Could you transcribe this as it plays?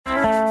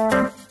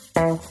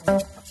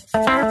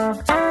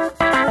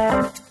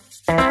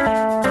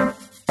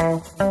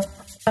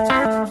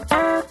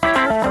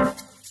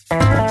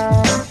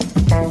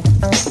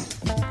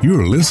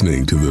You're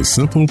listening to the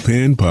Simple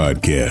Pin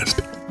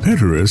Podcast,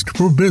 Pinterest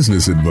for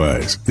business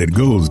advice that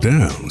goes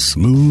down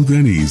smooth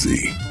and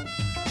easy.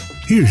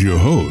 Here's your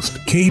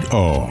host, Kate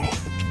Ahl.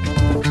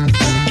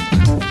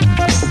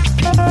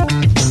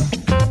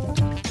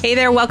 Hey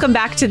there, welcome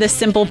back to the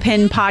Simple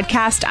Pin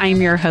Podcast.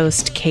 I'm your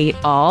host, Kate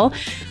Ahl.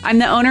 I'm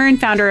the owner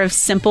and founder of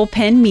Simple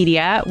Pin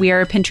Media. We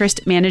are a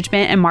Pinterest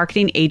management and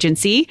marketing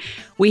agency.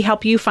 We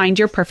help you find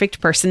your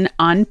perfect person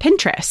on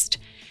Pinterest.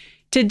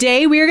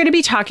 Today, we are going to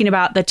be talking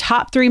about the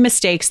top 3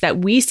 mistakes that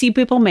we see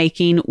people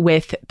making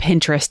with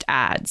Pinterest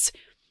ads.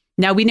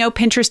 Now, we know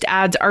Pinterest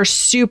ads are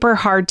super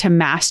hard to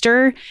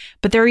master,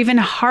 but they're even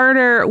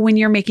harder when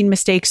you're making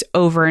mistakes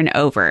over and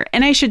over.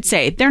 And I should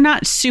say, they're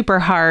not super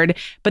hard,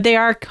 but they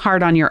are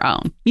hard on your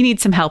own. You need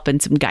some help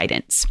and some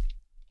guidance.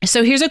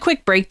 So here's a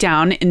quick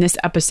breakdown in this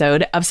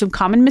episode of some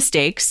common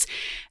mistakes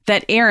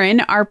that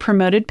Erin, our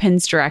promoted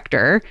pins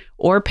director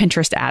or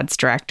Pinterest ads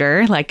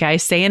director, like I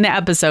say in the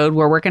episode,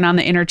 we're working on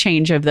the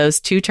interchange of those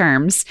two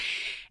terms,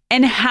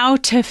 and how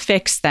to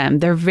fix them.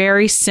 They're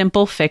very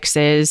simple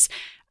fixes,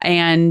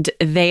 and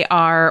they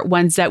are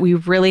ones that we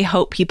really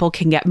hope people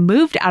can get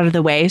moved out of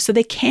the way so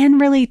they can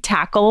really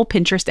tackle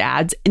Pinterest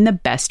ads in the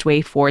best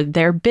way for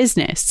their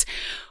business.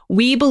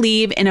 We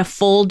believe in a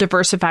full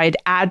diversified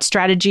ad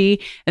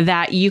strategy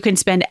that you can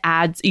spend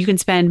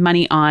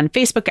money on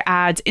Facebook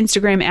ads,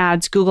 Instagram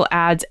ads, Google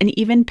ads, and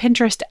even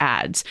Pinterest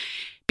ads,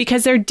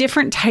 because there are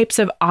different types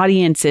of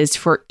audiences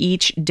for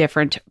each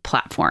different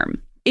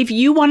platform. If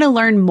you want to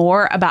learn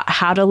more about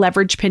how to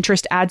leverage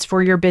Pinterest ads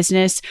for your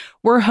business,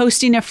 we're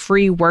hosting a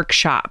free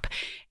workshop.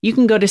 You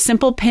can go to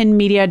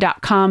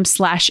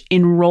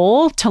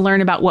simplepinmedia.com/enroll to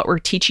learn about what we're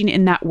teaching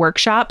in that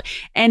workshop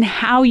and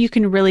how you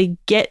can really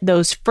get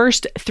those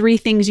first 3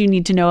 things you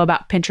need to know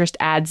about Pinterest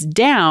ads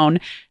down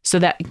so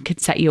that it can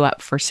set you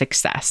up for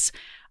success.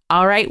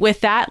 All right, with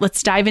that,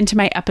 let's dive into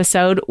my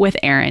episode with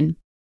Erin.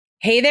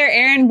 Hey there,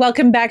 Erin.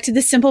 Welcome back to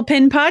the Simple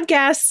Pin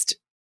Podcast.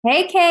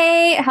 Hey,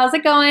 Kate. How's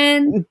it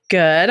going?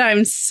 Good.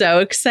 I'm so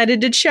excited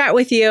to chat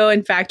with you.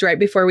 In fact, right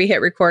before we hit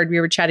record, we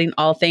were chatting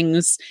all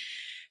things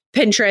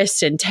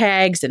Pinterest and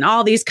tags and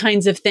all these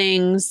kinds of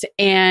things.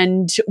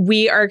 And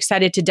we are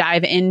excited to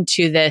dive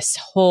into this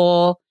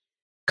whole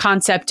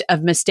concept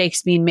of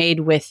mistakes being made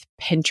with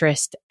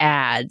Pinterest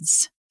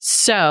ads.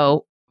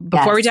 So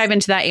before we dive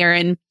into that,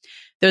 Erin,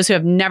 those who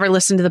have never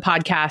listened to the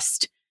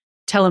podcast,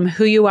 tell them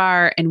who you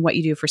are and what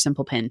you do for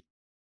Simple Pin.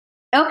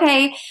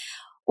 Okay.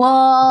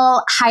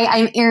 Well, hi,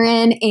 I'm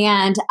Erin,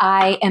 and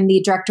I am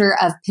the director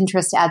of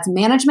Pinterest ads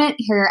management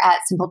here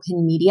at Simple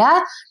Pin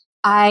Media.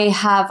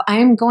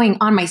 I'm going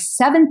on my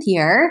 7th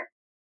year.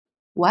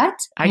 What?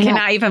 I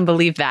cannot even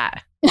believe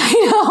that. I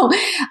know.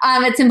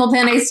 At Simple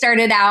Pin, I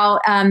started out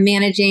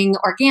managing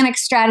organic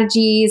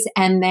strategies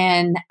and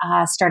then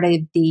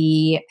started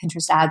the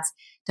Pinterest ads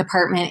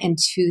department in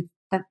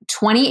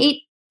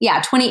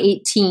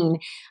 2018.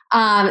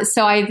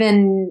 So I've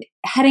been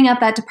heading up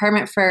that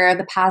department for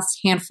the past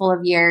handful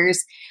of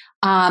years.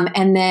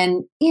 And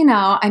then,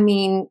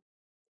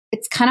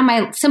 it's kind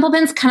of Simple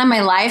Pin's kind of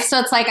my life. So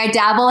it's like I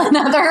dabble in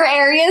other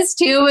areas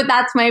too, but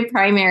that's my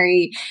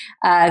primary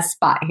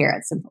spot here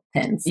at Simple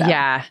Pin. So.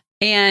 Yeah.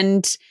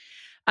 And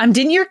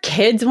didn't your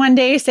kids one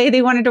day say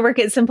they wanted to work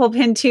at Simple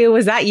Pin too?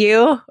 Was that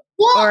you?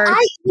 Well,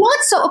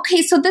 so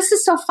this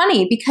is so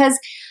funny because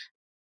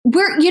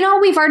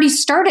we've already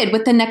started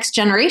with the next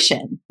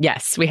generation.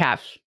 Yes, we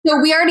have. So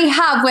we already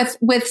have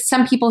with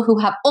some people who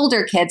have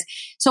older kids.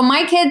 So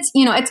my kids,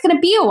 it's going to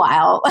be a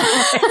while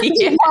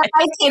before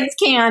my kids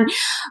can.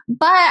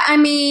 But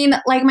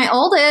like my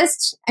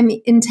oldest,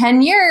 in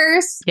 10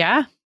 years,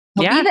 he'll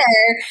be there.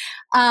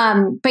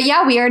 But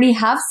yeah, we already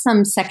have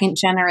some second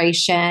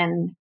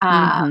generation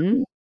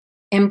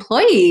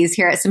employees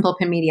here at Simple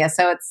Pin Media.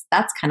 So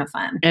that's kind of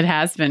fun. It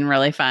has been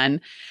really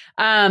fun.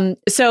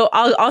 So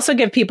I'll also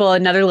give people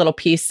another little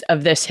piece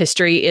of this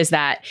history is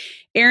that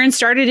Erin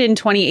started in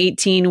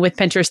 2018 with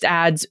Pinterest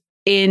ads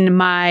in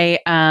my,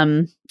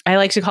 I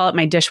like to call it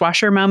my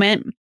dishwasher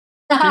moment.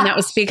 And that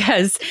was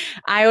because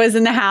I was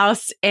in the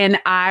house and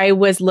I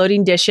was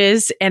loading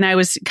dishes and I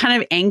was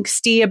kind of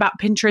angsty about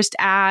Pinterest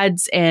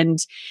ads, and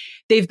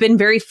they've been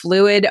very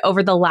fluid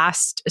over the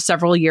last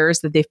several years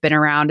that they've been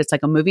around. It's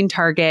like a moving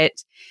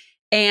target.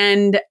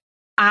 And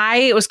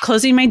I was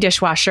closing my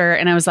dishwasher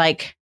and I was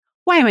like,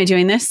 why am I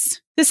doing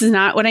this? This is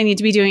not what I need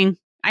to be doing.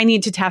 I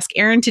need to task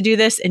Erin to do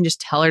this and just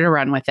tell her to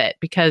run with it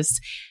because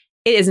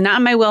it is not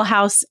in my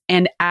wheelhouse.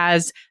 And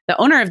as the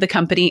owner of the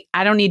company,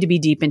 I don't need to be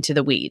deep into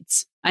the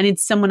weeds. I need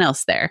someone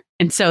else there.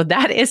 And so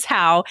that is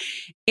how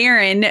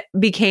Erin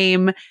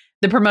became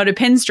the promoted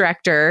pins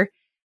director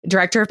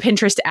of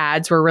Pinterest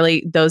ads, where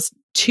really those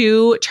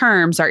 2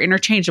 terms are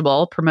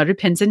interchangeable, promoted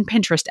pins and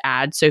Pinterest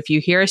ads. So if you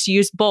hear us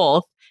use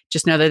both,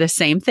 just know they're the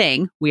same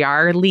thing. We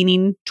are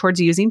leaning towards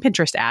using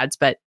Pinterest ads,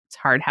 but it's a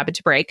hard habit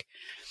to break.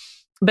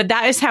 But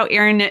that is how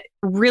Erin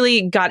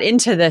really got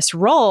into this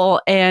role.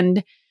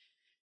 And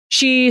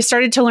She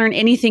started to learn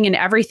anything and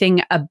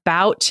everything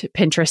about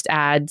Pinterest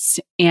ads.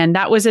 And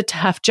that was a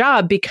tough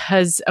job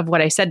because of what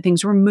I said.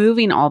 Things were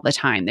moving all the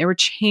time. They were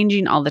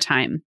changing all the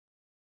time.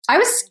 I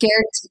was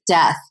scared to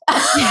death.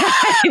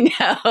 I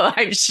know.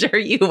 I'm sure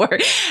you were.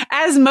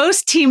 As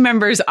most team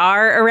members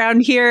are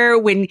around here,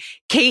 when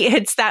Kate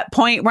hits that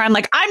point where I'm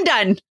like, I'm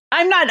done.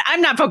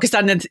 I'm not focused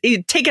on this.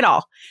 Take it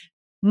all.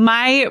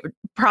 My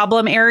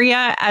problem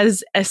area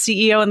as a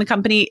CEO in the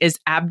company is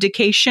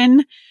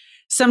abdication.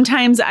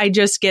 Sometimes I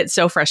just get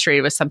so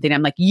frustrated with something.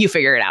 I'm like, you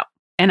figure it out.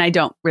 And I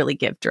don't really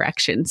give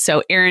direction.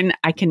 So Erin,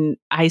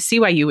 I see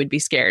why you would be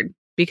scared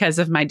because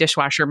of my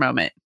dishwasher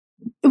moment.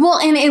 Well,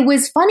 and it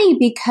was funny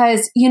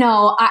because,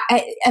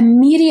 I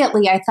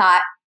immediately I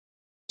thought,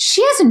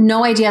 she has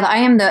no idea that I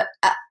am the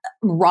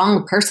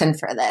wrong person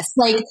for this.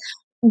 Like,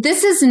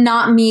 this is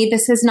not me.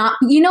 This is not,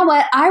 you know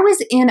what? I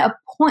was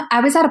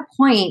at a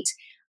point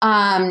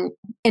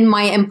in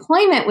my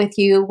employment with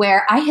you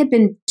where I had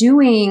been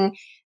doing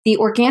the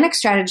organic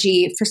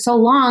strategy for so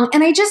long.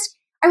 And I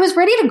was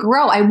ready to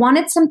grow. I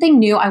wanted something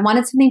new. I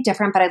wanted something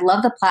different, but I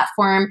love the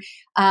platform.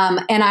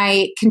 And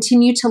I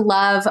continue to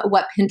love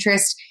what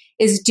Pinterest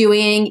is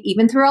doing,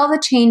 even through all the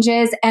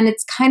changes. And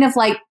it's kind of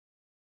like,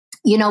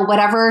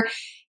 whatever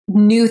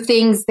new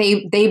things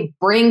they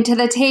bring to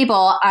the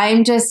table, I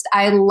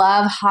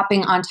love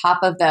hopping on top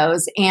of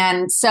those.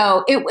 And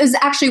so it was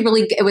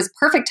actually it was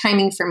perfect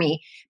timing for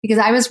me because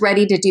I was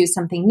ready to do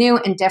something new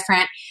and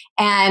different.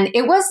 And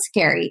it was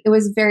scary. It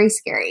was very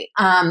scary.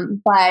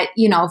 But,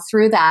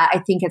 through that, I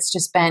think it's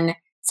just been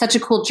such a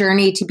cool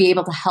journey to be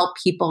able to help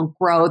people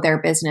grow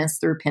their business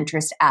through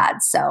Pinterest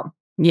ads. So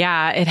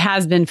yeah, it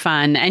has been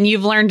fun. And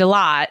you've learned a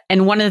lot.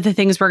 And one of the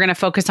things we're going to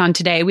focus on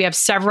today, we have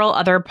several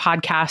other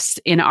podcasts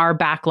in our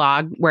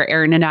backlog where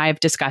Erin and I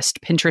have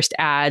discussed Pinterest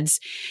ads.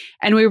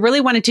 And we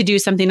really wanted to do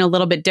something a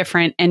little bit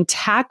different and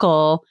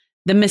tackle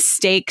the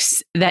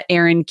mistakes that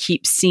Erin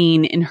keeps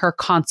seeing in her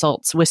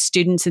consults with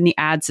students in the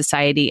Ad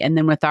Society and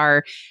then with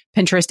our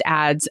Pinterest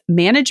ads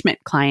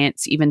management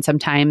clients, even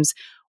sometimes.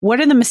 What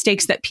are the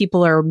mistakes that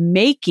people are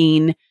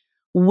making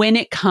when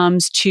it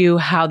comes to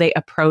how they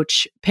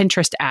approach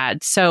Pinterest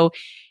ads? So,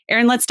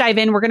 Erin, let's dive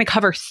in. We're going to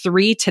cover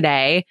 3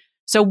 today.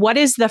 So what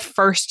is the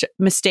first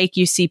mistake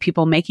you see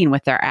people making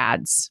with their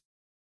ads?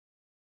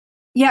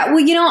 Yeah,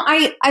 well,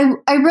 I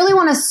really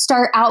want to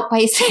start out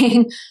by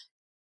saying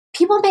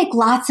people make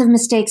lots of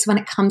mistakes when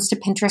it comes to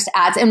Pinterest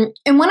ads. And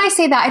when I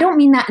say that, I don't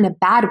mean that in a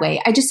bad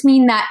way. I just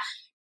mean that,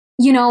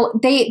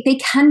 they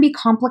can be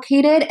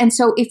complicated. And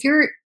so if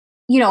you're,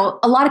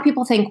 a lot of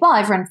people think, well,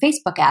 I've run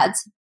Facebook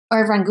ads,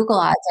 or I've run Google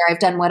ads, or I've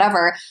done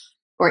whatever,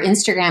 or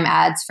Instagram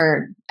ads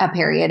for a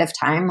period of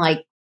time,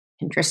 like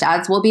Pinterest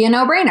ads will be a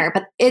no-brainer,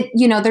 but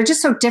they're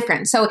just so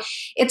different. So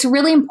it's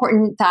really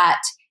important that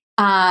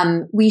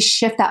we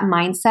shift that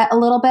mindset a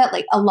little bit.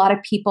 Like a lot of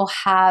people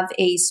have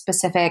a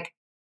specific,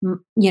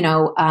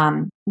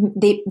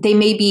 they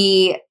may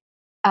be,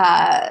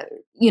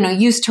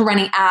 used to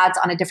running ads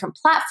on a different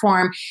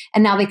platform,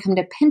 and now they come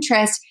to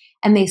Pinterest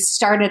and they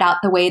started out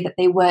the way that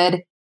they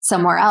would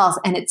somewhere else.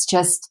 And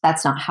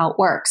that's not how it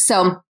works.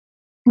 So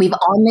we've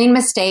all made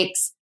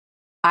mistakes.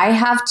 I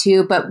have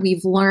too, but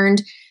we've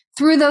learned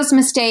through those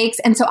mistakes.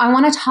 And so I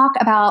want to talk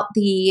about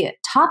the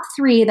top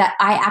 3 that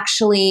I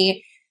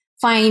actually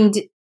find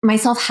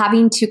myself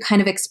having to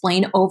kind of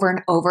explain over and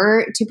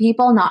over to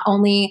people, not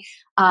only,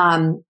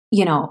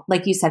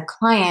 like you said,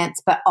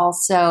 clients, but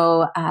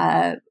also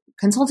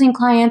consulting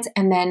clients,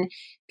 and then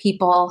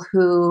people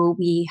who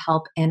we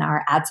help in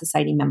our Ad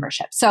Society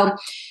membership. So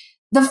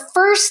the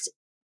first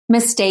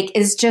mistake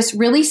is just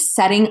really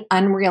setting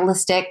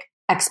unrealistic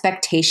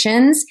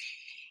expectations.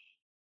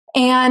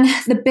 And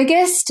the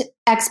biggest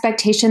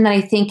expectation that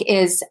I think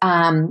is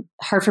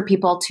hard for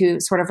people to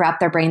sort of wrap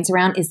their brains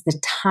around is the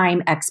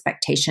time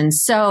expectation.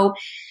 So,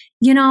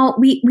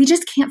 we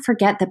just can't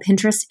forget that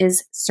Pinterest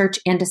is search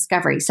and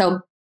discovery. So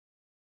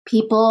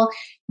people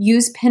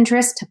use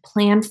Pinterest to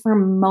plan for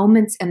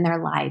moments in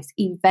their lives,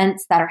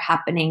 events that are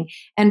happening,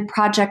 and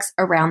projects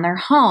around their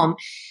home.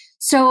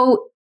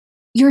 So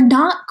you're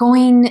not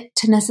going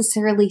to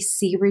necessarily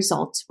see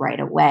results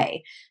right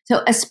away.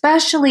 So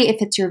especially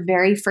if it's your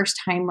very first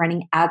time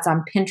running ads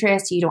on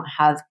Pinterest, you don't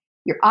have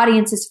your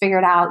audiences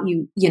figured out,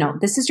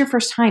 this is your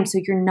first time. So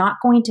you're not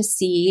going to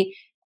see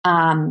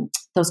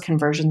those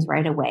conversions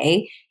right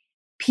away.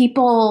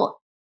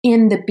 People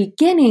in the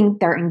beginning,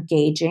 they're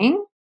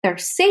engaging, they're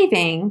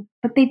saving,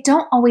 but they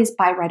don't always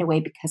buy right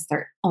away because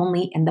they're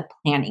only in the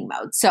planning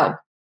mode. So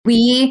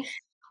we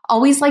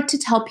always like to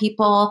tell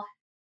people,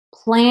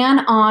 plan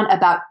on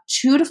about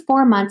 2 to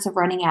 4 months of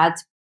running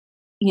ads,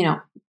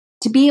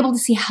 to be able to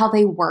see how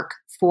they work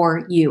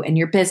for you and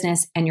your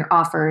business and your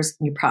offers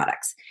and your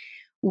products.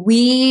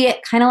 We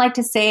kind of like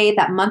to say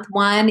that month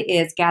 1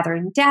 is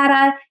gathering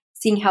data,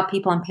 seeing how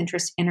people on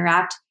Pinterest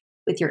interact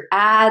with your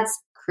ads,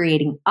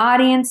 creating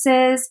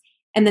audiences.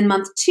 And then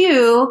month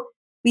 2,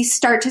 we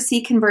start to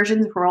see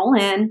conversions roll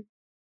in.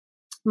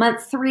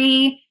 Month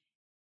 3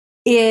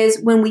 is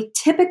when we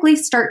typically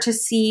start to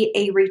see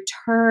a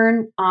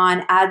return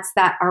on ads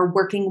that are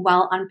working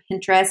well on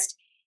Pinterest.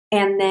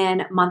 And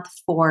then month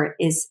 4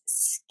 is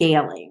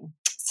scaling.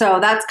 So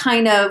that's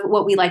kind of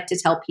what we like to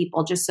tell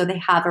people, just so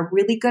they have a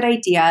really good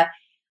idea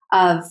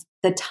of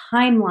the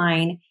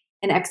timeline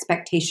and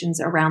expectations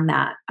around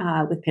that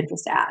with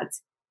Pinterest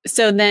ads.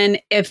 So then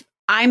if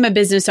I'm a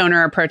business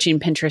owner approaching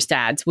Pinterest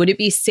ads, would it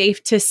be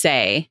safe to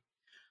say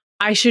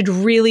I should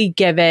really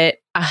give it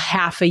a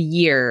half a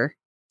year,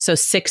 so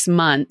 6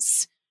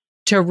 months,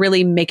 to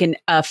really make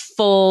a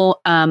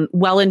full,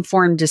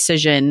 well-informed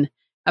decision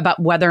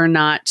about whether or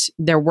not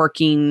they're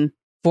working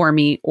for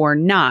me or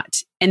not?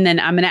 And then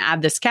I'm going to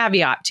add this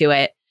caveat to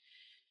it.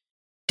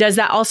 Does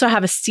that also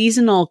have a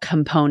seasonal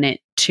component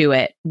to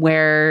it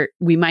where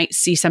we might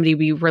see somebody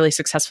be really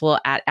successful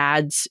at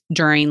ads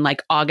during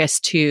like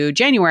August to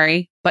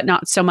January, but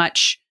not so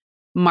much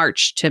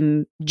March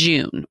to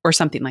June or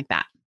something like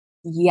that?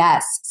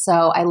 Yes.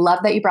 So I love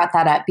that you brought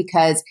that up,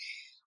 because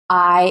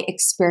I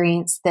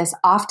experience this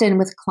often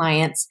with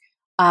clients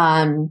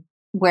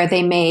where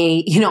they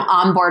may,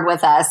 onboard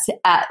with us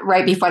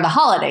right before the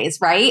holidays,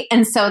 right?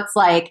 And so it's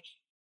like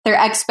their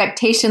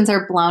expectations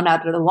are blown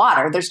out of the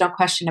water. There's no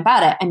question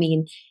about it. I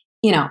mean,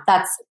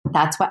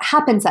 that's what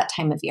happens that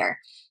time of year.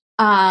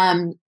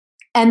 And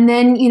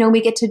then,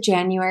 we get to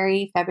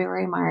January,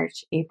 February,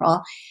 March,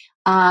 April.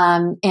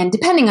 And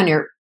depending on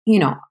your,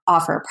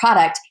 offer or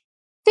product,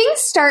 things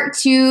start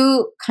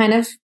to kind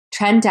of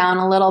trend down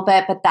a little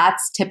bit, but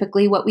that's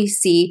typically what we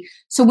see.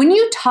 So when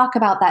you talk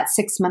about that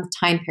 6-month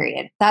time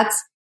period,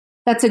 that's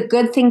a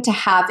good thing to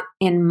have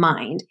in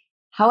mind.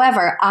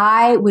 However,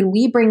 when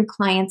we bring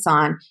clients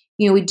on,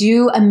 we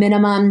do a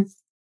minimum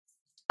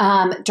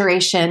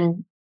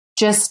duration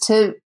just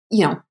to,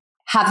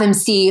 have them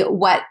see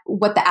what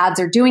the ads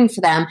are doing for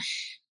them.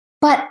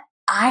 But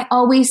I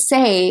always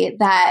say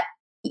that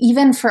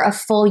even for a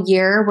full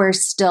year, we're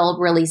still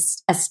really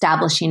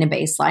establishing a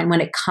baseline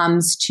when it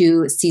comes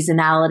to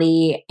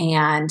seasonality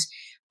and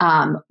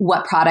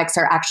what products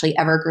are actually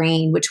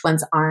evergreen, which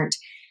ones aren't.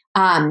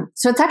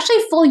 So it's actually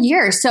a full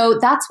year. So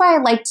that's why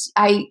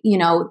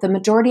the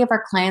majority of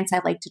our clients,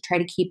 I like to try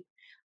to keep,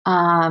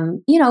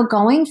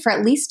 going for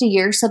at least a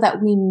year so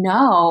that we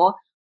know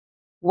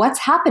what's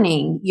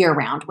happening year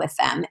round with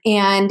them.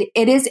 And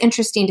it is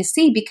interesting to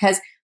see,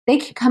 because they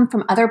can come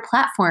from other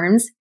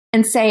platforms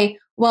and say,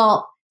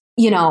 well,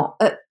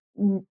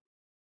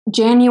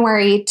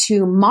 January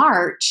to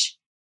March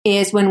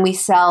is when we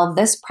sell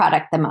this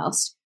product the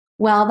most.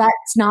 Well,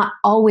 that's not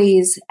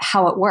always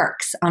how it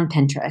works on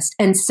Pinterest.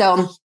 And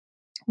so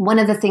one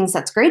of the things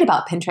that's great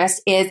about Pinterest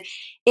is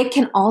it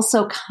can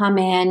also come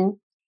in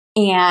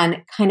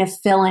and kind of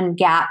fill in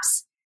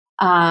gaps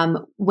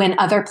when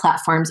other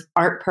platforms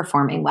aren't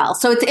performing well.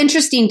 So it's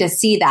interesting to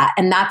see that.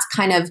 And that's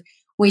kind of,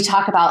 we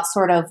talk about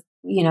sort of,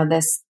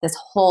 this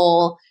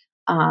whole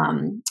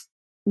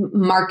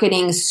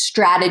marketing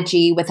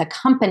strategy with a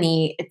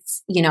company.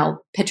 It's,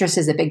 Pinterest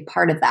is a big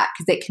part of that,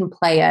 because it can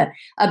play a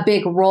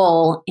big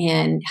role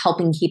in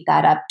helping keep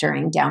that up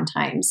during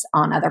downtimes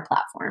on other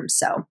platforms.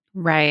 So,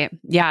 right.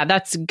 Yeah,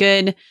 that's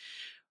good.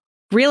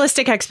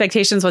 Realistic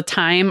expectations with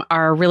time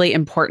are really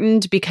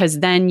important, because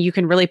then you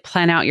can really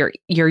plan out your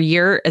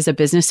year as a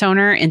business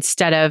owner,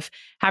 instead of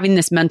having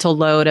this mental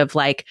load of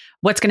like,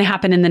 what's going to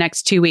happen in the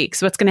next 2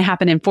 weeks, what's going to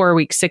happen in 4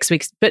 weeks, 6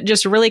 weeks, but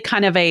just really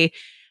kind of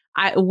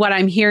what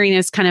I'm hearing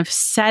is kind of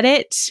set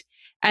it,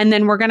 and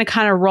then we're going to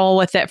kind of roll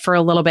with it for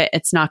a little bit.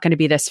 It's not going to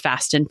be this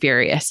fast and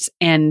furious.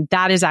 And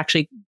that is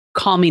actually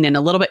calming and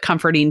a little bit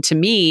comforting to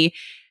me,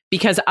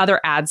 because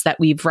other ads that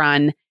we've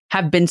run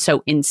have been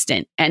so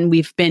instant and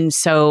we've been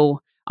so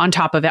on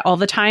top of it all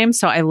the time.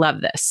 So I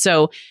love this.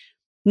 So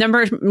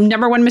number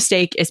one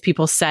mistake is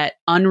people set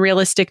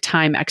unrealistic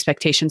time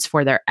expectations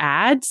for their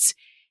ads,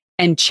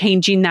 and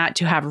changing that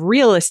to have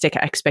realistic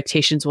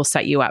expectations will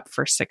set you up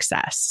for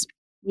success.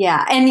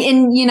 Yeah.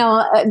 And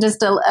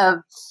just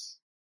a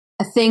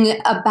thing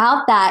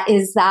about that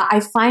is that I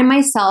find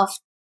myself,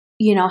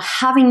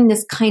 having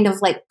this kind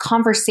of like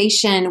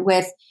conversation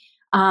with,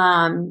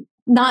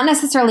 not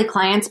necessarily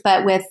clients,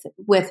 but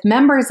with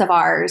members of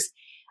ours.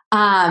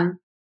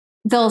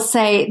 They'll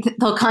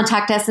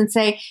contact us and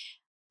say,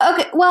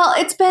 okay, well,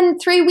 it's been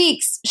 3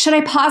 weeks. Should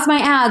I pause my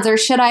ads, or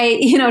should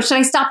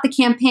I stop the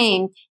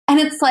campaign? And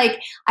it's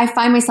like, I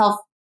find myself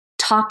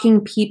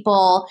talking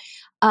people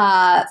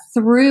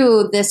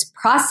through this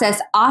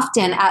process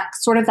often at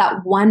sort of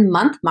that 1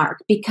 month mark,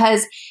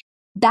 because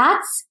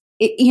that's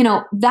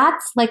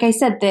like I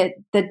said,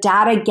 the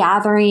data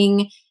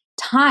gathering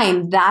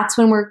time, that's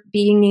when we're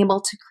being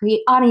able to create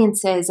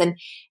audiences and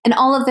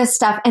all of this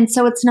stuff. And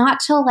so it's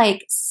not till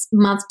like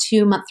month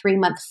 2, month 3,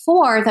 month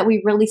 4 that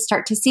we really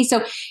start to see.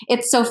 So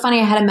it's so funny.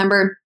 I had a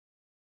member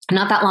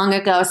not that long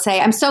ago say,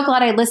 I'm so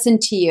glad I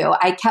listened to you.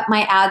 I kept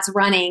my ads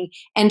running.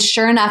 And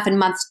sure enough, in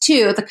month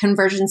 2, the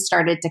conversions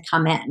started to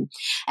come in.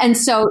 And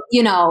so,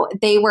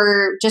 they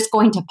were just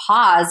going to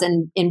pause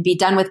and be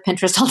done with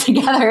Pinterest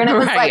altogether. And it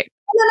was like,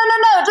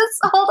 no, just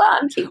hold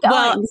on, keep going.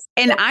 Well,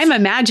 and I'm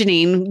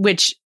imagining,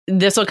 which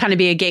this will kind of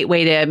be a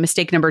gateway to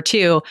mistake number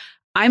 2.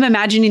 I'm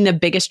imagining the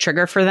biggest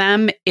trigger for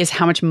them is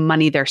how much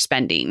money they're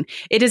spending.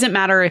 It doesn't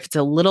matter if it's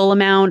a little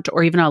amount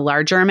or even a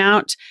larger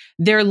amount.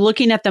 They're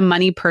looking at the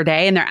money per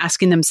day and they're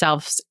asking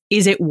themselves,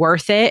 is it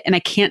worth it? And I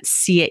can't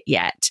see it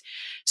yet.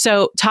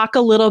 So talk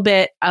a little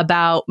bit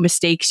about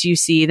mistakes you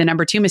see, the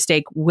number 2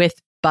 mistake with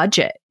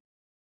budget.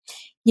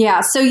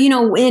 Yeah. So,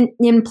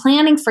 in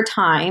planning for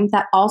time,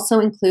 that also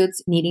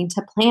includes needing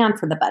to plan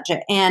for the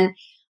budget. And,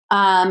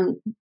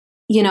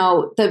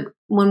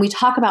 when we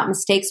talk about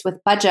mistakes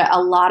with budget,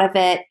 a lot of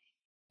it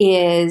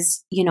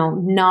is,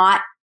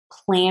 not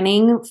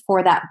planning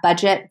for that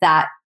budget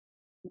that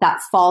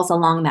falls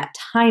along that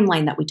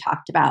timeline that we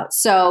talked about.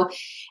 So,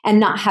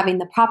 and not having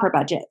the proper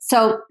budget.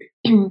 So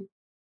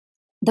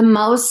the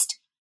most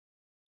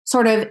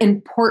sort of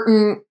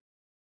important,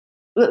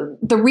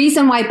 the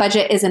reason why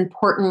budget is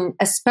important,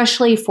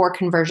 especially for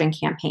conversion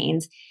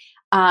campaigns,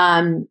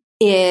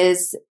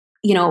 is,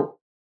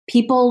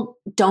 people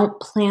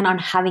don't plan on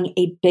having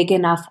a big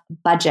enough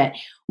budget.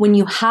 When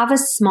you have a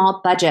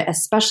small budget,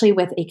 especially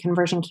with a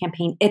conversion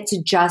campaign, it's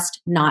just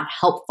not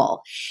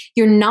helpful.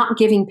 You're not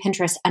giving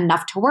Pinterest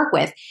enough to work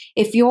with.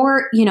 If you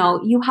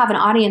have an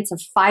audience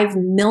of 5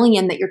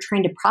 million that you're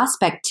trying to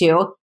prospect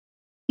to,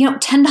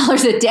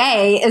 $10 a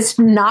day is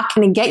not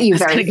going to get you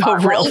very far.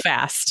 Go real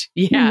fast.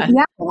 Yeah.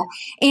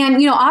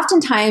 And,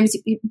 oftentimes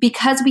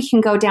because we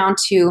can go down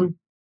to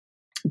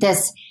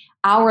this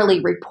hourly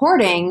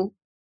reporting,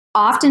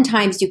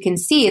 oftentimes you can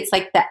see it's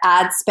like the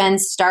ad spend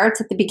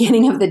starts at the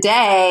beginning of the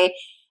day.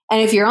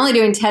 And if you're only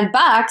doing $10,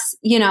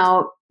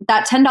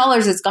 that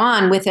 $10 is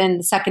gone within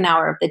the second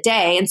hour of the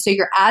day. And so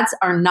your ads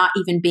are not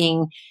even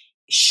being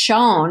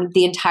shown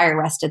the entire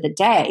rest of the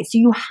day. So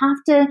you have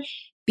to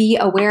be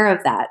aware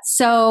of that.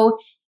 So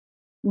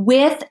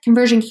with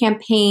conversion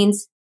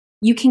campaigns,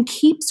 you can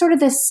keep sort of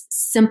this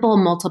simple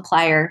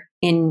multiplier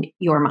in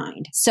your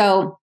mind.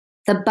 So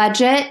the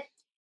budget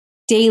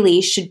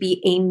daily should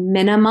be a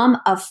minimum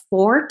of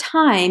 4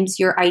 times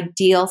your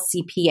ideal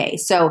CPA.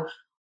 So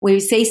when we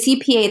say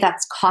CPA,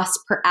 that's cost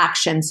per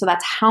action. So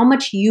that's how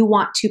much you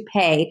want to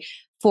pay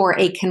for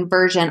a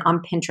conversion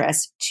on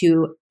Pinterest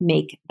to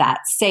make that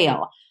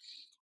sale.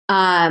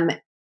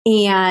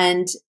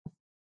 And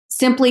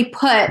simply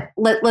put,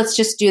 let's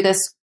just do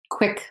this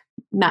quick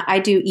math. I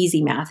do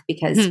easy math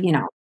because,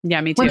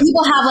 Yeah, me too. When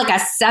people have like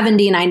a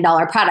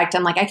 $79 product,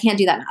 I'm like, I can't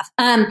do that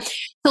math.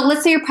 So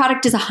let's say your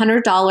product is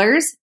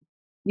 $100.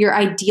 Your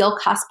ideal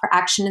cost per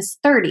action is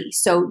 $30.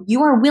 So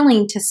you are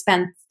willing to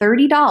spend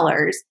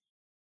 $30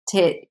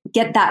 to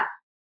get that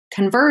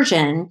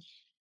conversion.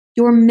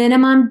 Your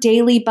minimum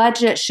daily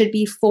budget should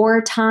be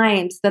 4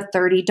 times the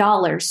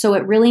 $30. So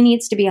it really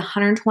needs to be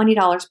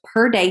 $120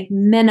 per day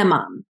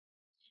minimum.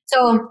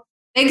 So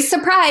big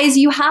surprise,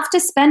 you have to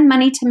spend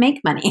money to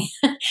make money.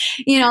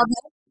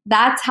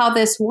 That's how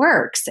this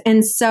works.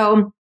 And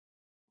so,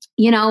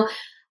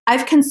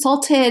 I've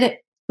consulted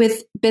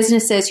with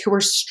businesses who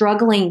are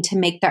struggling to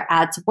make their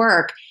ads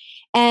work.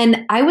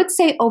 And I would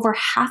say over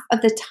half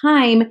of the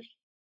time,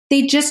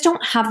 they just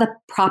don't have the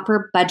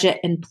proper budget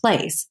in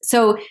place.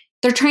 So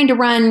they're trying to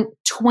run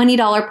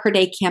 $20 per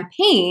day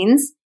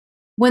campaigns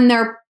when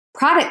their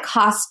product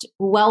costs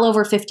well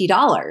over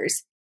 $50.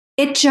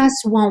 It just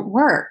won't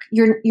work.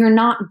 You're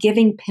not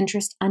giving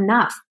Pinterest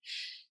enough.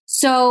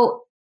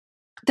 So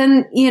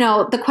then,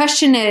 the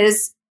question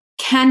is,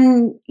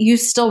 can you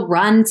still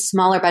run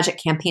smaller budget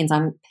campaigns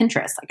on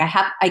Pinterest?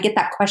 Like I get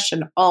that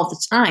question all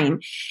the time.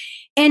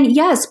 And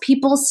yes,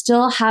 people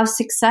still have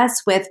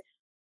success with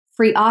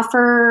free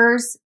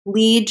offers,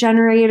 lead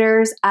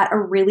generators at a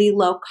really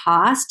low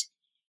cost,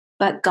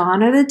 but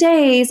gone are the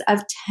days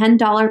of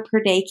 $10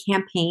 per day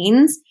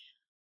campaigns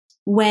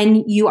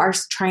when you are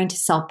trying to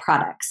sell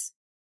products.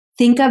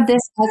 Think of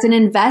this as an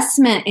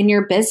investment in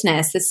your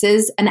business. This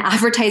is an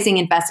advertising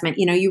investment.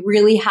 You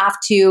really have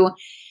to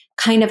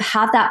kind of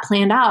have that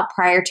planned out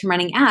prior to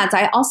running ads.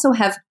 I also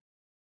have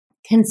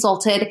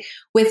consulted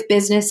with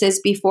businesses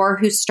before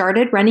who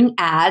started running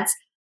ads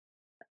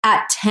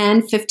at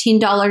 $10,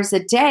 $15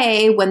 a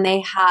day when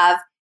they have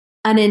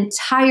an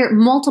entire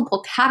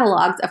multiple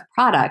catalogs of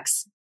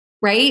products,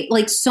 right?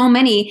 Like so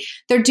many,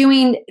 they're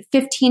doing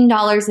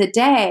 $15 a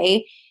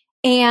day.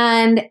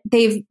 And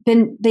they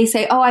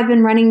say, oh, I've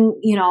been running,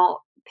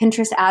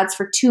 Pinterest ads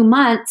for 2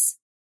 months.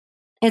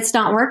 It's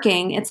not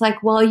working. It's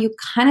like, well, you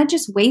kind of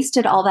just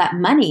wasted all that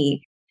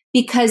money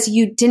because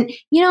you didn't,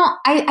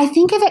 I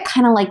think of it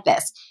kind of like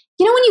this.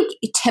 When you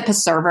tip a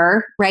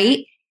server,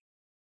 right?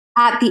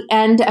 At the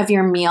end of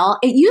your meal,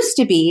 it used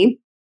to be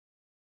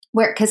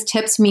because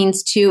tips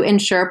means to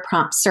ensure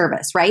prompt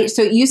service, right?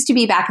 So it used to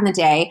be back in the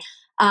day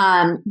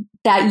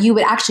that you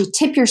would actually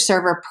tip your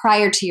server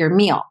prior to your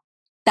meal.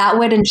 That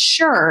would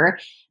ensure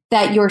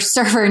that your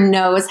server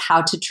knows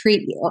how to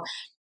treat you.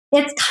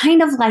 It's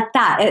kind of like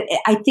that.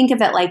 I think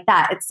of it like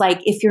that. It's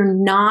like if you're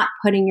not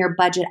putting your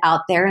budget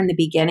out there in the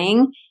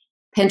beginning,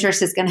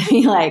 Pinterest is going to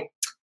be like,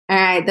 all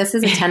right, this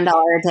is a $10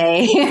 a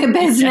day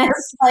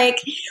business. Like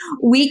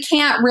we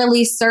can't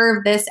really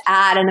serve this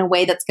ad in a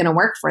way that's going to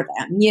work for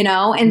them,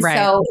 And right.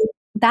 So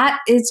that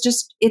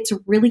is it's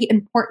really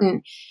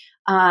important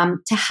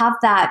to have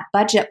that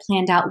budget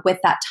planned out with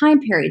that time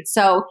period.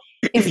 So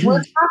if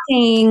we're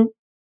talking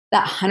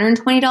that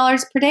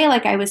 $120 per day,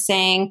 like I was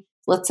saying,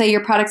 let's say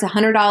your product's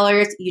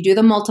 $100, you do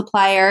the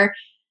multiplier,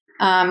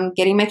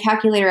 getting my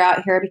calculator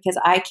out here because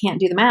I can't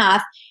do the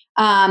math.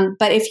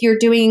 But if you're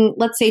doing,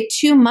 let's say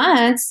 2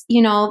 months,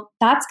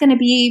 that's going to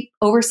be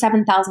over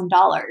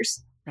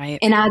 $7,000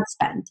 in ad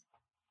spend.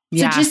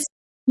 So just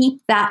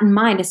keep that in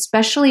mind,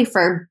 especially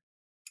for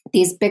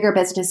these bigger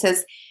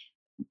businesses,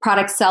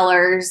 product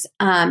sellers.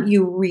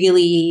 You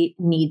really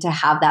need to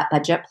have that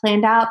budget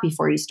planned out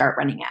before you start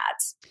running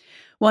ads.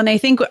 Well, and I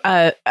think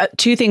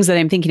two things that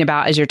I'm thinking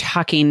about as you're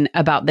talking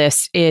about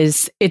this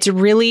is it's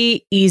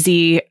really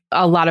easy.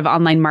 A lot of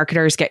online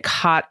marketers get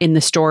caught in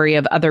the story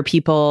of other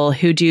people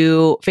who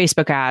do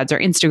Facebook ads or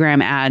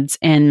Instagram ads.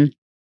 And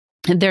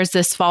there's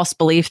this false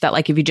belief that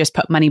like, if you just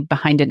put money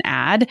behind an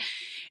ad,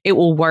 it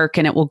will work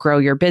and it will grow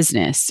your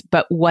business.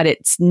 But what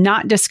it's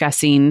not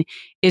discussing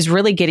is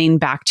really getting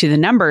back to the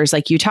numbers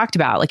like you talked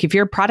about. Like if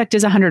your product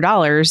is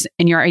 $100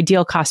 and your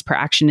ideal cost per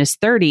action is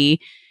 $30,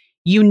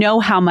 you know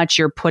how much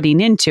you're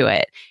putting into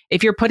it.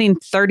 If you're putting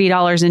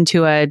 $30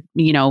 into a,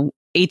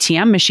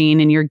 ATM machine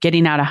and you're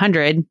getting out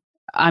 100,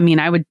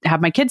 I would have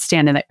my kids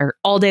stand in there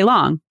all day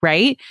long,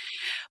 right?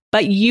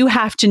 But you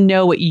have to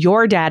know what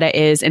your data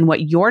is and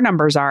what your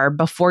numbers are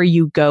before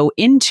you go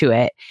into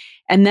it.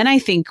 And then I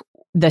think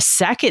the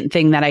second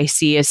thing that I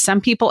see is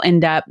some people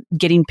end up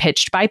getting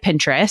pitched by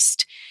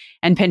Pinterest,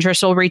 and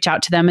Pinterest will reach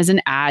out to them as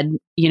an ad.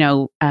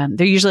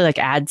 They're usually like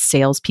ad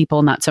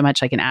salespeople, not so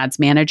much like an ads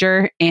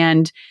manager.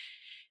 And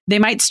they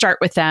might start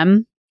with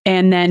them,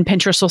 and then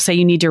Pinterest will say,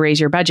 you need to raise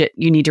your budget.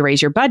 You need to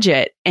raise your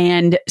budget.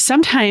 And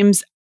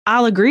sometimes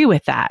I'll agree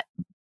with that.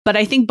 But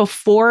I think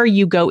before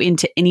you go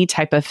into any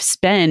type of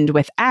spend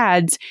with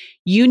ads,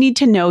 you need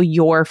to know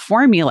your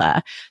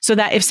formula so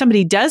that if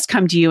somebody does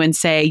come to you and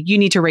say, you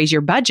need to raise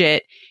your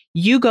budget,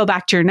 you go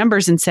back to your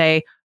numbers and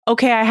say,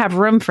 okay, I have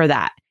room for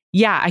that.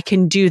 Yeah, I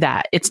can do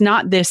that. It's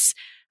not this,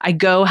 I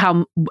go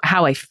how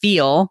I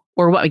feel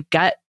or what my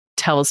gut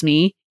tells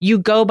me. You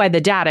go by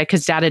the data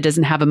because data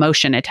doesn't have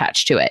emotion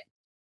attached to it.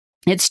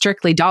 It's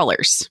strictly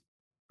dollars.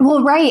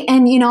 Well, right.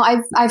 And,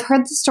 I've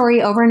heard the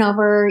story over and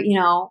over,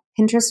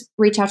 Pinterest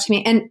reach out to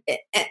me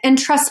and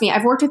trust me,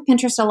 I've worked with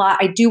Pinterest a lot.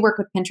 I do work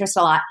with Pinterest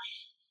a lot.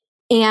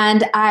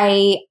 And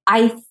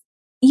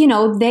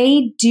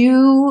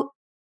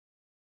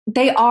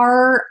they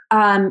are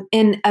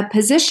in a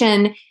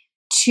position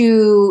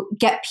to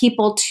get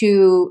people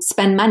to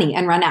spend money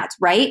and run ads,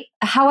 right?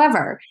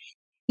 However,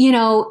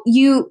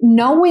 you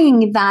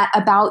knowing that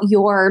about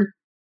your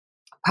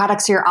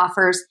products or your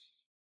offers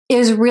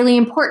is really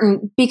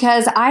important,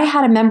 because I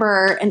had a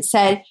member and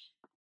said,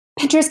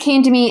 Pinterest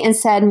came to me and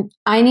said,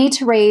 I need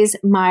to raise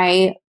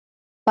my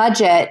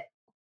budget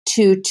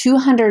to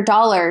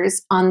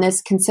 $200 on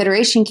this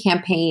consideration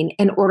campaign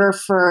in order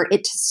for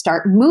it to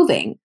start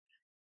moving.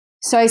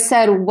 So I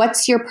said,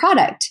 what's your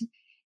product?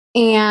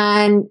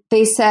 And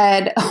they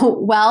said, oh,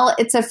 well,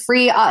 it's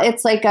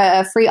like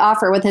a free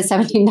offer with a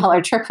 $17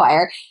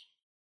 tripwire.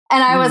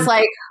 And I was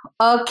like,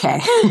 okay.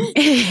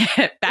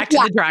 Back to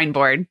the drawing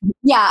board.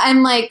 Yeah.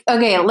 I'm like,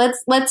 okay,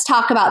 let's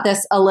talk about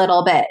this a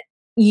little bit.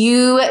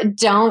 You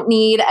don't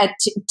need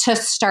to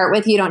start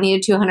with, you don't need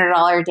a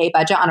 $200 a day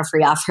budget on a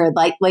free offer.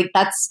 Like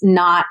that's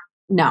not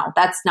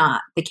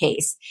the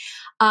case.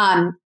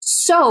 But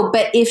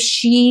if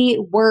she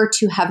were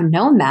to have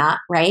known that,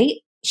 right,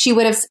 she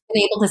would have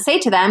been able to say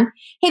to them,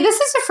 hey, this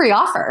is a free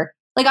offer.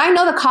 Like I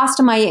know the cost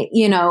of my,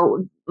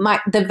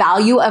 the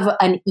value of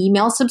an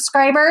email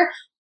subscriber,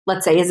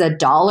 let's say, is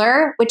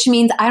 $1, which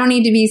means I don't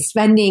need to be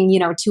spending,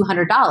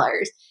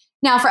 $200.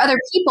 Now for other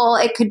people,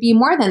 it could be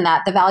more than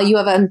that. The value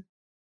of an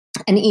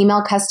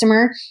email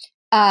customer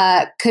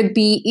could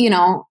be,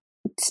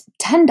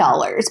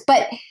 $10.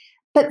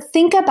 But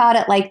think about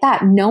it like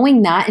that.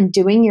 Knowing that and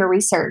doing your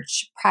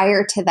research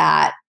prior to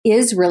that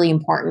is really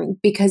important,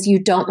 because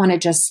you don't want to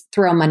just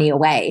throw money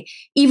away.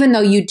 Even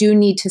though you do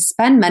need to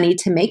spend money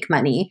to make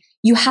money,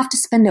 you have to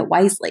spend it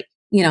wisely,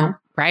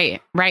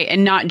 Right.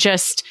 And not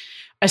just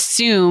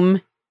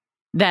assume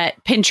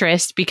that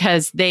Pinterest,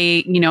 because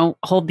they,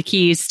 hold the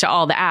keys to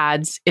all the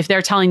ads, if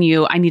they're telling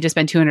you I need to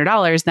spend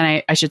 $200,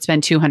 then I should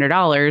spend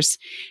 $200,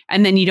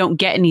 and then you don't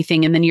get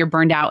anything, and then you're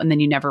burned out, and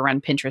then you never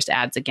run Pinterest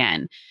ads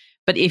again.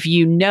 But if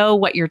you know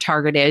what your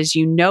target is,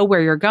 you know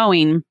where you're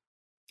going,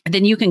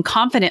 then you can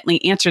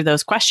confidently answer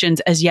those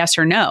questions as yes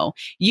or no.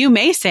 You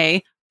may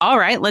say, all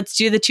right, let's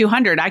do the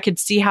 200. I could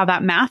see how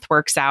that math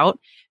works out.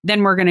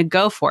 Then we're going to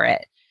go for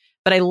it.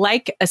 But I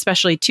like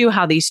especially too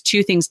how these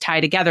two things tie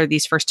together,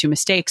 these first two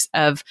mistakes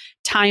of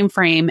time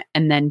frame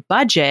and then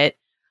budget.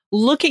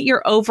 Look at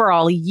your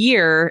overall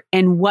year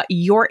and what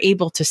you're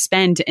able to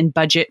spend and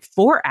budget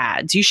for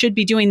ads. You should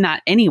be doing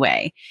that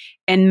anyway.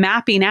 And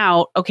mapping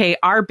out, okay,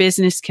 our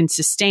business can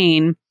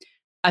sustain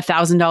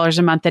 $1,000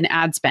 a month in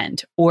ad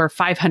spend, or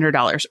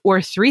 $500 or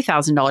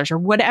 $3,000 or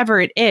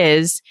whatever it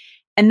is.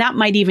 And that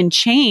might even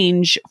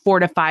change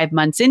 4 to 5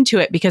 months into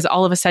it, because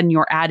all of a sudden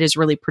your ad is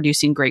really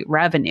producing great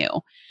revenue.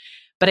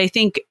 But I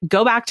think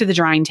go back to the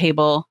drawing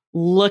table,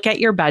 look at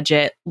your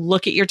budget,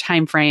 look at your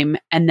time frame,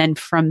 and then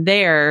from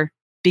there,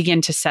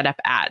 begin to set up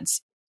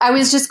ads. I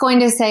was just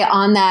going to say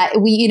on that,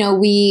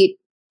 we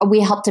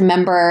helped a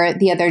member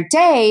the other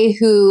day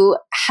who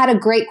had a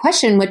great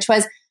question, which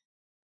was,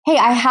 hey,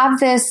 I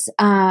have this,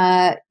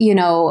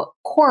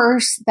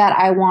 course that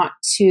I want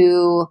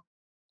to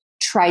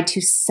try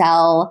to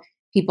sell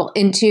people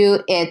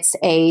into. It's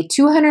a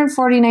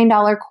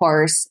 $249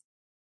 course.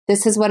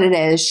 This is what it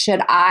is.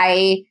 Should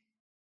I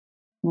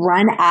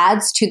run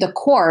ads to the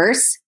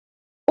course,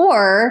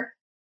 or,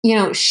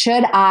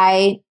 should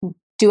I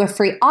do a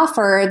free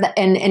offer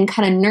and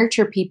kind of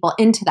nurture people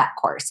into that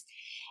course?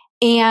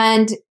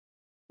 And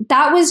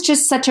that was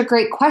just such a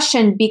great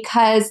question,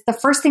 because the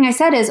first thing I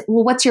said is,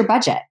 well, what's your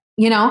budget?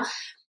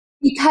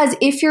 Because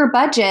if your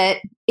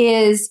budget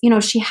is,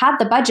 she had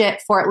the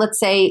budget for, let's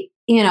say,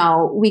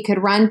 we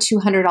could run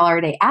 $200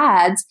 a day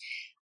ads,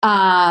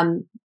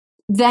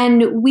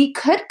 then we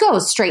could go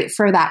straight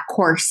for that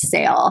course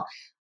sale.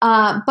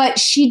 But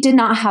she did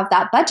not have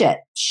that budget.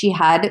 She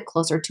had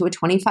closer to a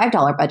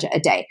 $25 budget a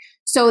day.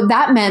 So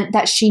that meant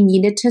that she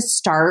needed to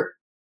start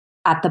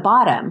at the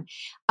bottom.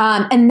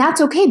 And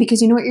that's okay,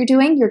 because you know what you're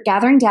doing? You're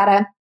gathering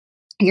data.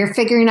 You're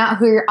figuring out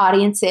who your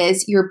audience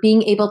is. You're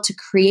being able to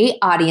create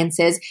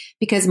audiences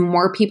because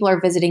more people are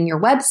visiting your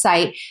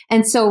website.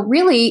 And so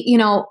really,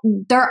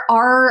 there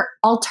are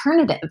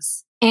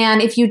alternatives.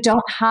 And if you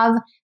don't have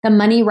the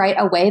money right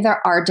away,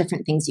 there are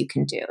different things you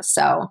can do.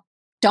 So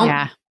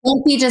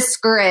don't be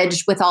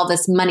discouraged with all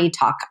this money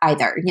talk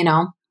either,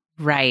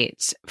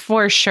 Right.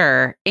 For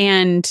sure.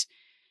 And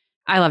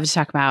I love to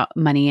talk about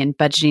money and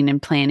budgeting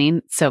and planning.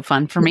 It's so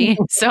fun for me.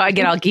 So I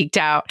get all geeked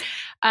out.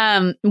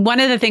 One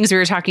of the things we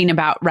were talking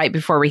about right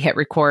before we hit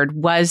record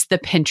was the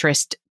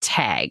Pinterest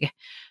tag.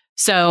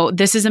 So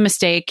this is a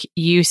mistake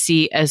you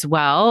see as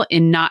well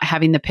in not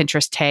having the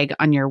Pinterest tag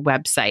on your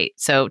website.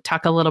 So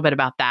talk a little bit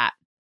about that.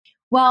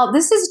 Well,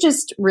 this is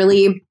just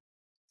really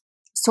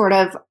sort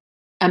of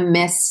a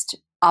missed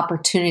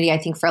opportunity, I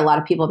think, for a lot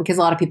of people, because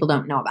a lot of people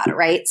don't know about it,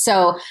 right?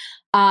 So,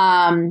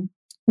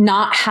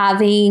 not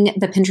having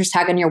the Pinterest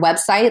tag on your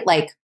website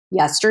like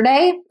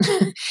yesterday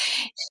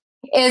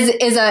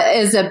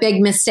is a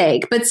big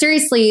mistake. But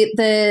seriously,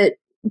 the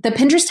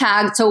Pinterest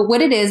tag, so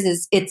what it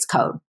is it's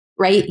code,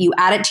 right? You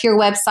add it to your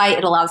website.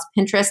 It allows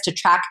Pinterest to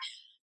track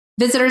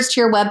visitors to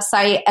your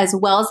website, as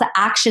well as the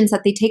actions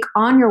that they take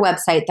on your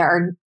website. There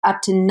are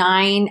up to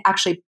 9,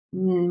 actually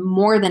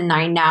more than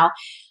 9 now,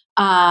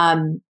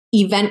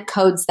 event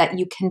codes that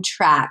you can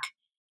track.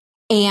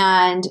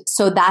 And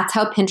so that's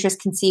how Pinterest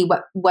can see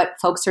what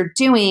folks are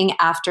doing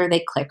after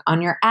they click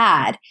on your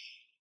ad.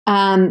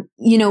 And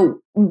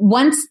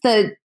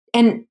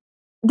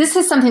this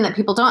is something that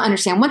people don't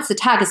understand. Once the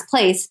tag is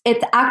placed,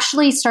 it's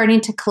actually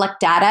starting to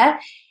collect data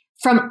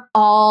from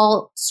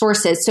all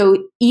sources. So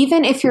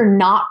even if you're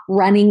not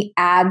running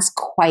ads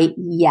quite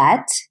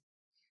yet,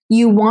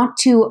 you want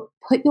to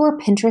put your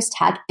Pinterest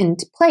tag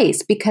into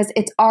place, because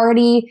it's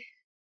already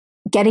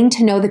getting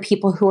to know the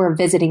people who are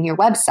visiting your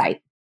website.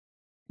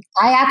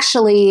 I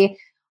actually,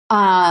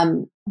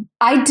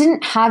 I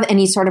didn't have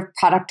any sort of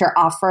product or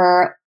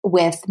offer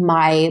with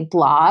my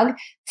blog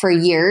for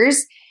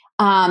years.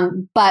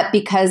 But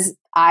because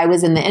I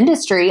was in the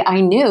industry, I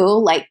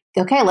knew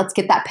okay, let's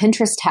get that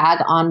Pinterest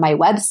tag on my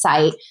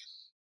website.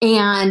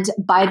 And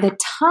by the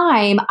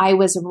time I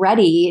was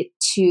ready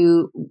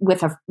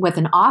with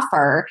an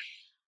offer,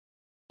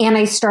 and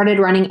I started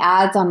running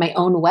ads on my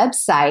own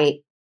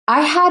website,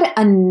 I had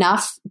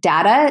enough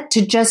data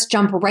to just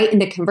jump right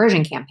into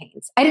conversion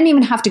campaigns. I didn't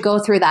even have to go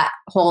through that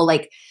whole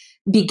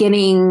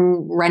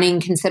beginning running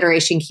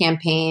consideration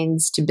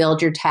campaigns to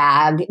build your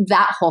tag,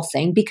 that whole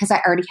thing, because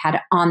I already had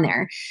it on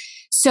there.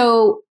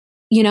 So,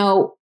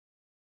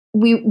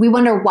 we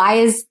wonder, why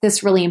is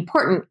this really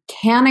important?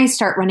 Can I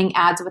start running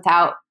ads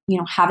without,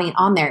 having it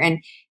on there?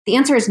 And the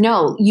answer is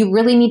no. You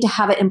really need to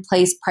have it in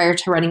place prior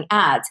to running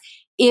ads.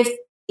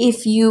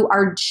 If you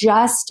are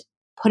just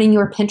putting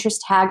your Pinterest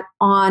tag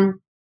on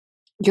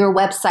your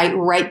website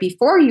right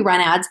before you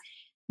run ads,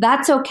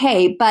 that's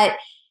okay. But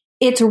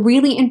it's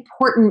really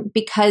important,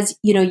 because,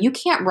 you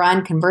can't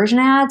run conversion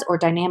ads or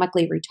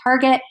dynamically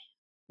retarget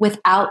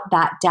without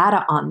that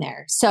data on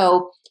there.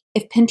 So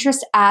if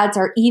Pinterest ads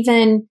are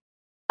even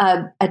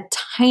a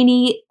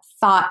tiny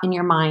thought in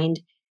your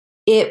mind,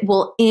 it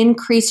will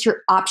increase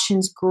your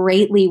options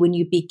greatly when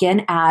you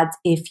begin ads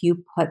if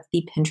you put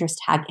the Pinterest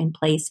tag in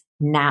place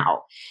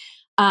now.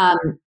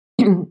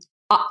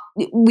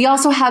 We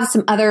also have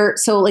some other,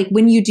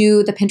 when you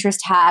do the Pinterest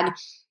tag,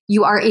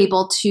 you are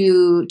able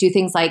to do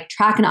things like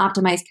track and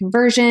optimize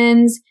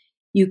conversions.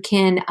 You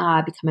can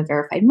become a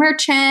verified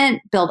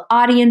merchant, build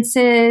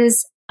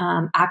audiences,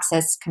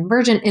 access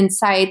conversion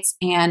insights,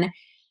 and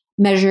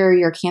measure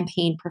your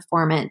campaign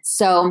performance.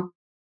 So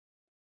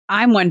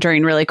I'm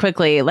wondering really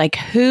quickly, what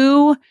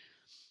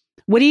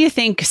do you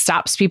think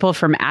stops people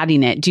from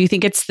adding it? Do you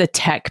think it's the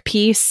tech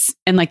piece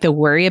and the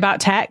worry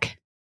about tech?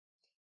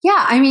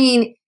 Yeah, I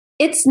mean,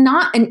 it's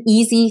not an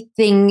easy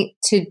thing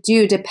to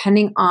do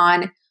depending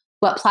on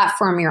what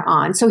platform you're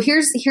on. So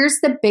here's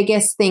the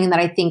biggest thing that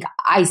I think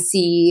I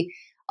see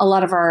a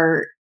lot of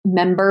our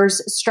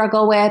members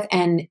struggle with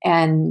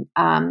and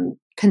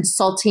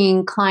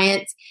consulting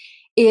clients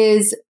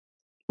is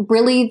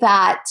really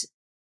that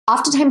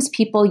oftentimes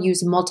people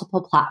use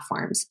multiple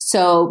platforms.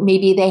 So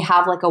maybe they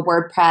have like a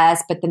WordPress,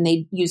 but then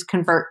they use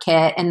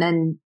ConvertKit, and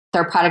then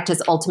their product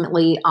is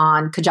ultimately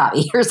on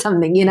Kajabi or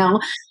something, you know?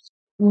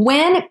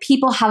 When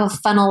people have a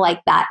funnel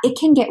like that, it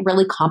can get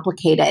really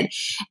complicated.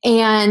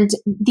 And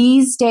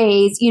these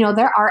days, you know,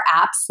 there are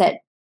apps that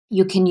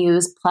you can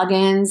use,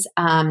 plugins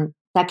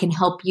that can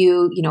help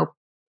you, you know,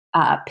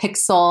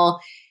 pixel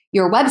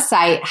your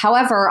website.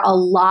 However, a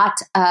lot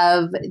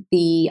of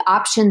the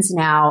options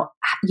now,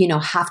 you know,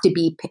 have to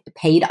be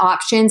paid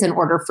options in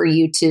order for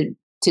you to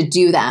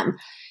do them.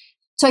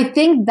 So I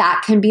think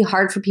that can be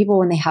hard for people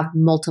when they have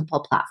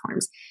multiple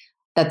platforms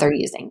that they're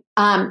using.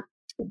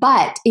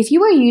 But if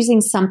you are using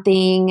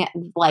something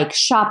like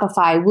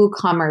Shopify,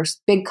 WooCommerce,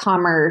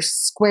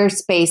 BigCommerce,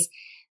 Squarespace,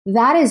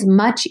 that is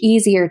much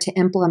easier to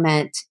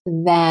implement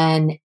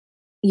than,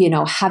 you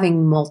know,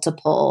 having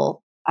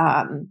multiple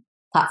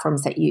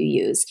platforms that you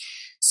use.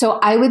 So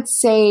I would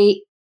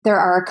say there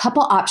are a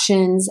couple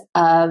options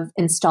of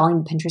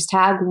installing the Pinterest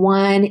tag.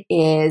 One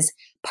is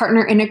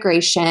partner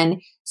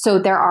integration. So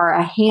there are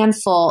a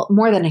handful,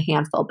 more than a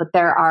handful, but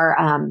there are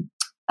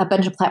a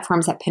bunch of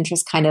platforms that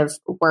Pinterest kind of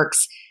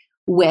works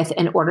with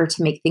in order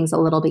to make things a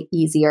little bit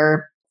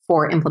easier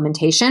for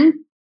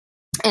implementation.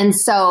 And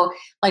so,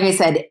 like I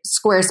said,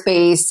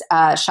 Squarespace,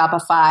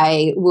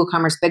 Shopify,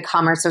 WooCommerce,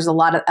 BigCommerce, there's a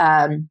lot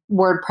of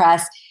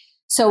WordPress.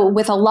 So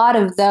with a lot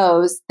of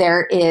those,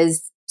 there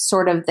is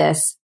sort of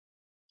this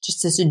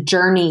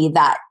journey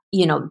that,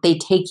 you know, they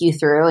take you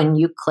through, and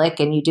you click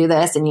and you do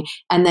this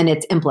and then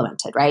it's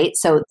implemented, right?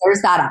 So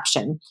there's that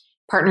option,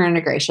 partner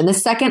integration. The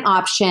second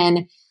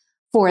option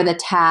for the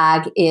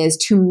tag is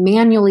to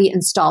manually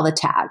install the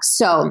tag.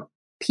 So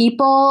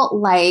people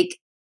like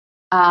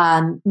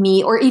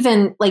me, or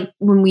even like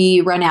when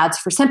we run ads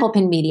for Simple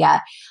Pin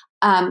Media,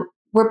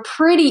 we're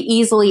pretty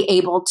easily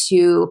able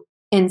to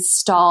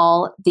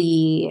install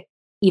the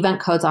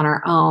event codes on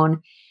our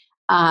own,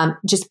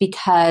 just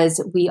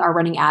because we are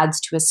running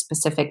ads to a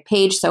specific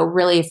page. So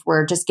really, if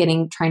we're just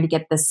trying to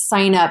get the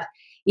sign up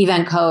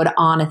event code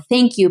on a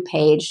thank you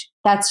page,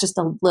 that's just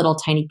a little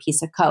tiny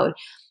piece of code.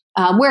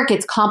 Where it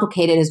gets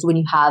complicated is when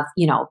you have,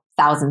 you know,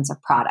 thousands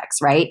of products,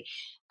 right?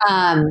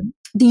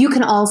 You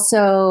can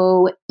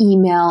also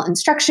email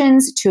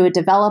instructions to a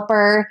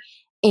developer,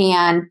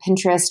 and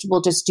Pinterest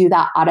will just do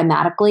that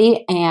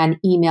automatically and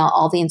email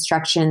all the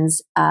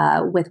instructions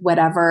with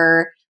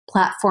whatever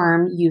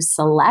platform you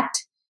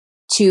select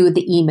to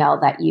the email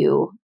that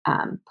you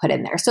put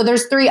in there. So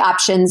there's 3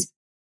 options.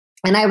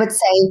 And I would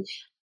say,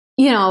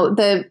 you know,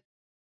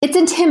 it's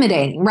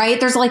intimidating, right?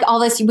 There's like all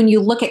this, when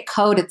you look at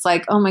code, it's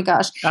like, oh my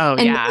gosh. Oh,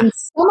 yeah. And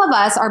some of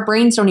us, our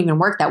brains don't even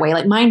work that way.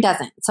 Like mine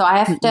doesn't. So I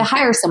have to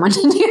hire someone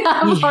to do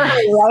that for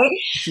me, right?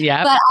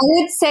 Yeah. But I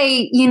would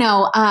say, you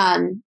know,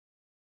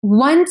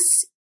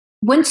 once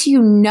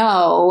you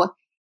know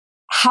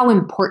how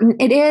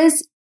important it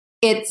is,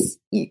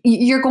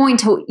 you're going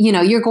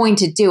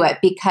to do it,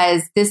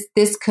 because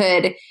this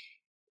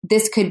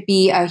could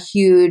be a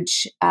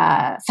huge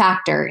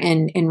factor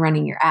in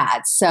running your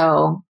ads.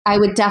 So I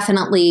would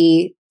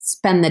definitely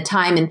spend the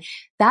time. And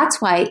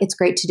that's why it's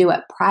great to do it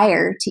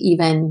prior to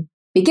even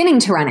beginning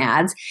to run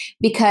ads,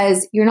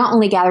 because you're not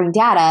only gathering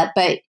data,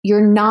 but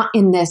you're not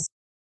in this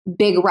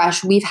big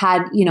rush. We've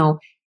had, you know,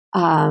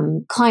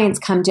 clients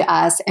come to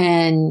us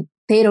and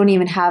they don't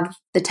even have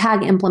the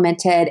tag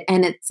implemented.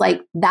 And it's like,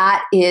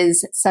 that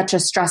is such a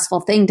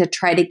stressful thing to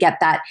try to get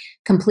that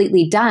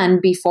completely done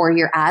before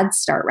your ads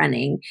start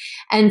running.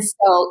 And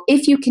so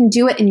if you can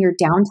do it in your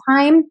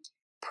downtime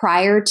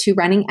prior to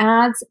running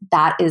ads,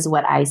 that is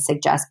what I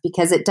suggest,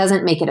 because it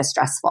doesn't make it as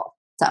stressful.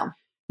 So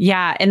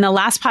yeah. In the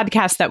last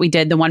podcast that we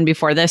did, the one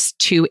before this,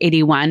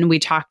 281, we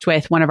talked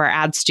with one of our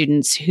ad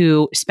students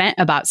who spent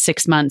about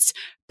 6 months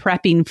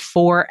prepping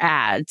for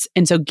ads.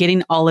 And so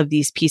getting all of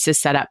these pieces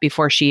set up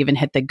before she even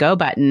hit the go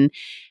button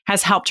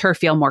has helped her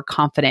feel more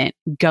confident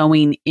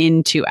going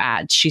into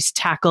ads. She's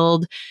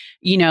tackled,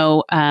 you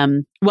know,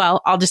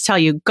 well, I'll just tell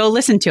you, go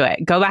listen to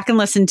it. Go back and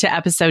listen to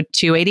episode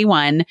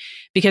 281,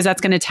 because that's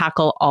going to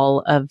tackle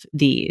all of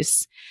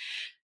these.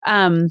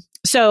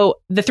 So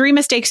the 3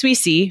 mistakes we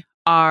see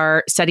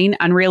are setting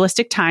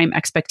unrealistic time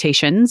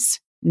expectations,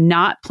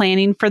 not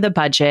planning for the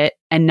budget,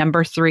 and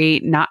number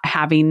 3, not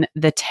having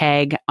the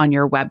tag on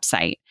your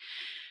website.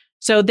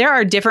 So there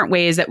are different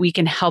ways that we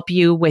can help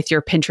you with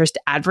your Pinterest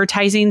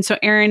advertising. So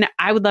Erin,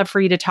 I would love for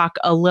you to talk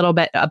a little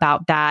bit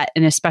about that,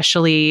 and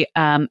especially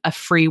a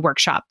free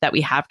workshop that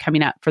we have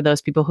coming up for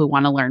those people who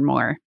want to learn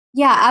more.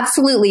 Yeah,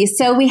 absolutely.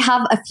 So we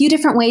have a few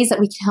different ways that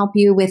we can help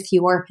you with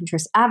your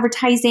Pinterest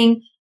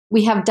advertising.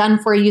 We have done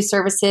for you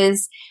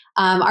services.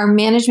 Our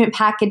management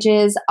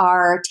packages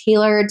are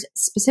tailored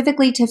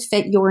specifically to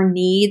fit your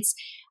needs.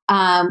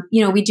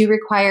 We do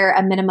require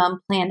a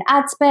minimum planned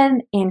ad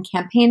spend and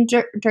campaign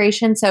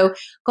duration. So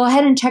go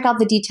ahead and check out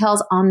the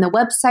details on the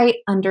website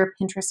under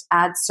Pinterest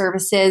Ad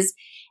Services,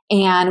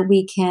 and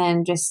we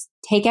can just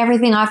take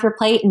everything off your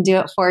plate and do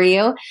it for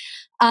you.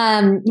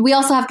 We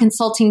also have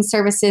consulting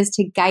services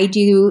to guide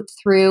you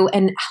through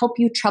and help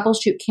you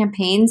troubleshoot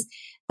campaigns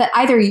that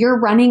either you're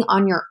running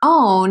on your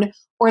own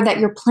or that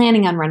you're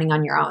planning on running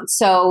on your own.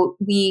 So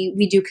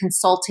we do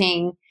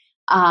consulting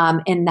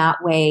in that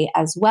way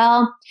as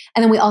well.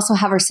 And then we also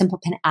have our Simple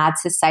Pin Ad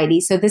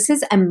Society. So this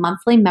is a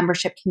monthly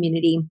membership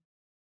community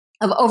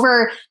of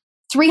over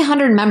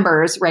 300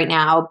 members right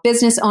now,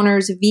 business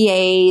owners,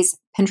 VAs,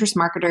 Pinterest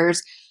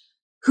marketers,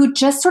 who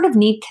just sort of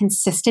need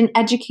consistent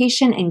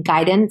education and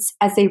guidance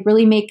as they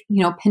really make,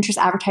 Pinterest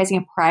advertising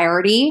a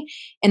priority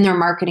in their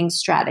marketing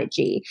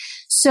strategy.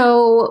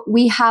 So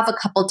we have a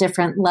couple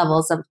different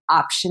levels of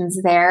options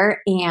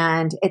there.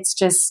 And it's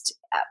just,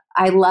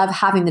 I love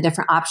having the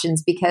different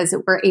options because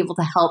we're able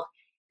to help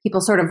people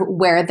sort of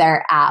where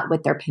they're at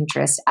with their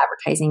Pinterest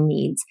advertising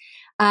needs.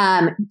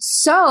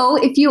 So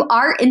if you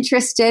are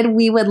interested,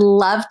 we would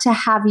love to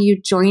have you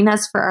join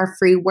us for our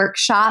free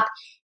workshop.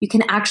 You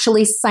can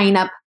actually sign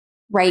up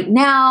right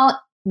now.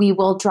 We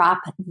will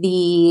drop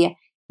the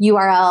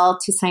URL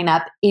to sign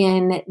up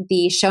in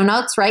the show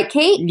notes, right,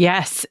 Kate?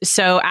 Yes.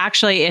 So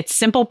actually it's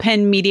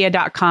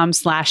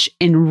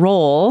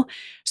simplepinmedia.com/enroll.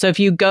 So if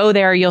you go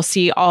there, you'll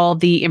see all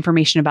the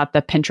information about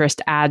the Pinterest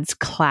ads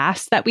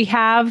class that we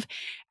have.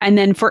 And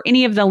then for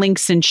any of the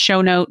links and show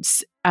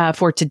notes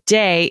for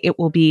today, it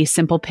will be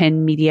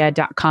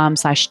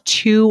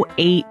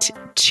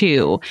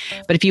simplepinmedia.com/282.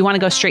 But if you want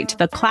to go straight to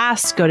the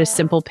class, go to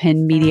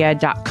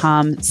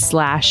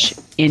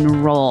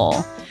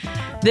simplepinmedia.com/enroll.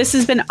 This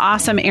has been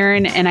awesome,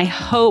 Erin, and I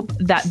hope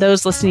that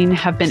those listening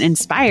have been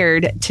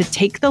inspired to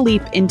take the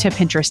leap into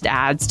Pinterest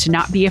ads, to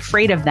not be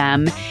afraid of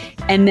them,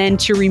 and then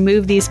to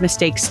remove these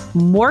mistakes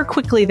more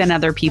quickly than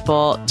other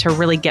people to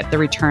really get the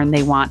return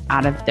they want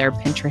out of their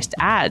Pinterest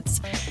ads.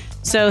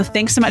 So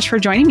thanks so much for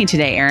joining me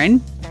today, Erin.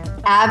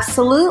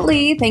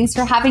 Absolutely. Thanks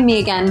for having me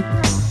again.